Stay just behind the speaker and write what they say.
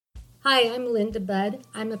Hi, I'm Linda Budd.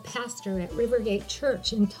 I'm a pastor at RiverGate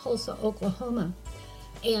Church in Tulsa, Oklahoma.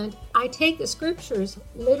 And I take the scriptures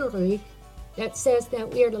literally that says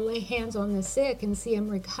that we are to lay hands on the sick and see them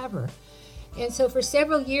recover. And so for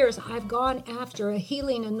several years, I've gone after a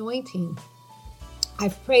healing anointing.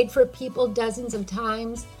 I've prayed for people dozens of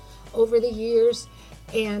times over the years,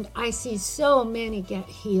 and I see so many get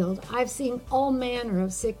healed. I've seen all manner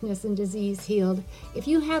of sickness and disease healed. If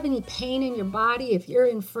you have any pain in your body, if you're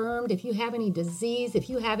infirmed, if you have any disease, if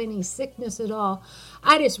you have any sickness at all,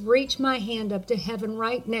 I just reach my hand up to heaven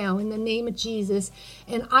right now in the name of Jesus,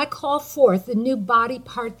 and I call forth the new body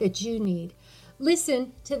part that you need.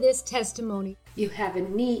 Listen to this testimony. You have a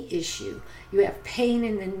knee issue. You have pain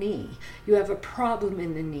in the knee. You have a problem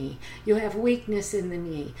in the knee. You have weakness in the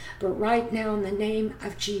knee. But right now, in the name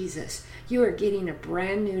of Jesus, you are getting a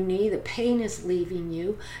brand new knee. The pain is leaving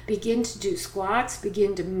you. Begin to do squats.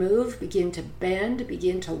 Begin to move. Begin to bend.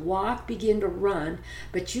 Begin to walk. Begin to run.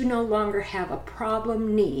 But you no longer have a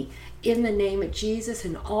problem knee. In the name of Jesus,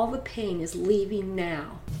 and all the pain is leaving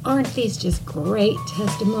now. Aren't these just great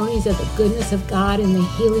testimonies of the goodness of God and the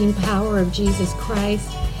healing power of Jesus Christ?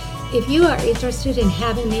 If you are interested in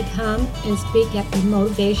having me come and speak at a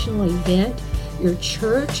motivational event, your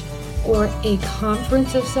church, or a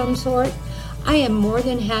conference of some sort, I am more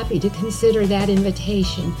than happy to consider that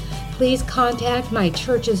invitation. Please contact my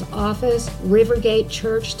church's office, RiverGate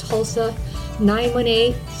Church, Tulsa,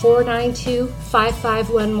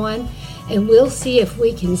 918-492-5511, and we'll see if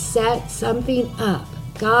we can set something up.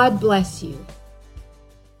 God bless you.